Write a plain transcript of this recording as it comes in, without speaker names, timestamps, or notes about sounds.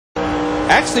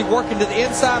Actually working to the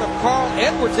inside of Carl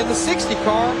Edwards in the 60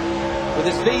 car with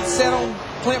his bead set on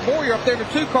Clint Boyer up there in the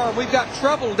 2 car. We've got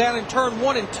trouble down in turn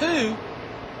 1 and 2.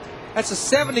 That's a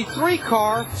 73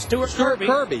 car, Stuart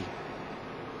Kirby.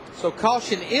 So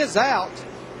caution is out.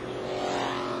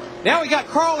 Now we got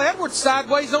Carl Edwards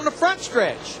sideways on the front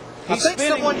stretch. I think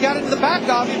someone got into the back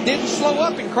of him, didn't slow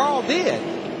up, and Carl did.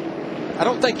 I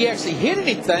don't think he actually hit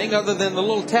anything other than the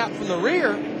little tap from the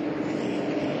rear.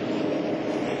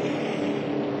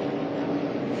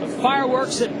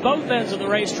 Fireworks at both ends of the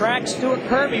racetrack. Stuart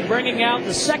Kirby bringing out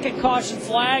the second caution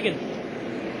flag, and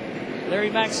Larry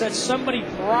Mack said somebody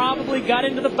probably got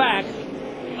into the back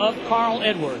of Carl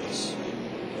Edwards.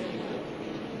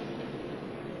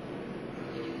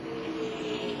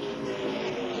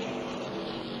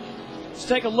 Let's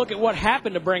take a look at what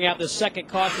happened to bring out this second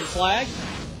caution flag.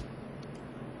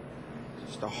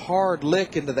 A hard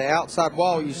lick into the outside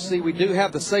wall. You see, we do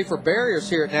have the safer barriers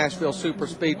here at Nashville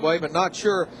Superspeedway, but not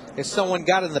sure if someone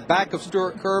got in the back of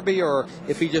Stuart Kirby or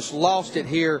if he just lost it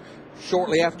here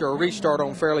shortly after a restart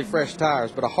on fairly fresh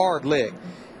tires, but a hard lick.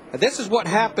 And this is what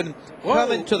happened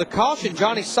coming to the caution.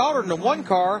 Johnny Sauter in the 1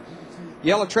 car,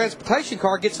 yellow transportation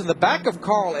car, gets in the back of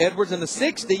Carl Edwards in the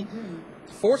 60.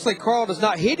 Fortunately, Carl does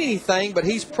not hit anything, but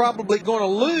he's probably going to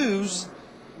lose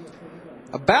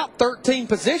about 13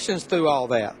 positions through all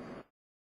that.